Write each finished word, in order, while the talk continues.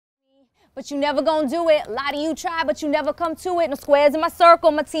but you never gonna do it. A lot of you try, but you never come to it. No squares in my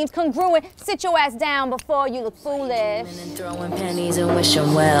circle, my team's congruent. Sit your ass down before you look foolish. And throwing pennies and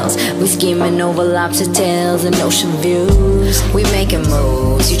wishing wells. We scheming over lobster tails and ocean views. We making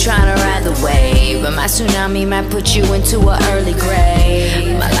moves, you trying to ride the wave, but my tsunami might put you into an early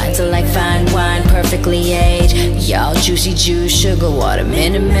grave. My lines are like fine wine, perfectly aged. Y'all juicy juice, sugar water,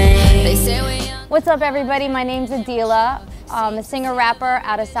 Minute Maid. They say we young. What's up, everybody? My name's AdELA. I'm a singer-rapper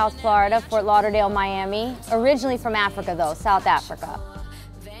out of South Florida, Fort Lauderdale, Miami. Originally from Africa, though, South Africa.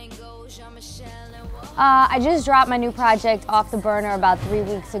 I just dropped my new project, Off the Burner, about 3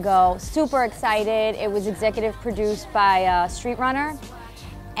 weeks ago. Super excited. It was executive produced by Street Runner.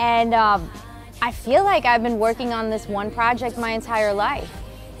 And I feel like I've been working on this one project my entire life.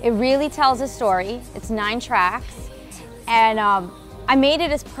 It really tells a story. It's 9 tracks. And I made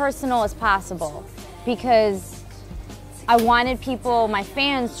it as personal as possible because I wanted people, my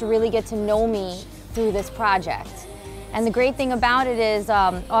fans, to really get to know me through this project. And the great thing about it is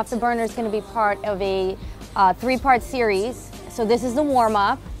Off the Burner is going to be part of a 3-part series. So this is the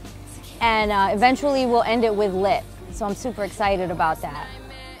warm-up, and eventually we'll end it with Lit. So I'm super excited about that.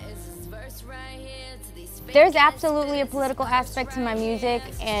 There's absolutely a political aspect to my music,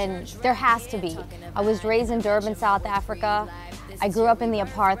 and there has to be. I was raised in Durban, South Africa. I grew up in the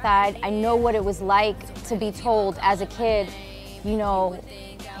apartheid. I know what it was like to be told as a kid, you know,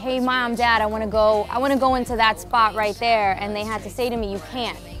 hey mom, dad, I want to go into that spot right there, and they had to say to me, you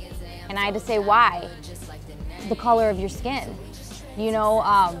can't. And I had to say, why? The color of your skin, you know.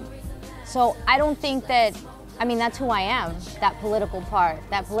 So I don't think that, I mean, that's who I am, that political part,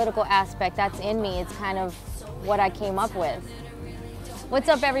 that political aspect, that's in me. It's kind of what I came up with. What's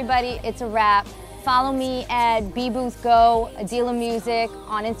up, everybody? It's a wrap. Follow me at BBoothGo, AdELA Music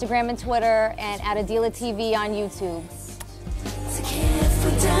on Instagram and Twitter, and at AdELA TV on YouTube.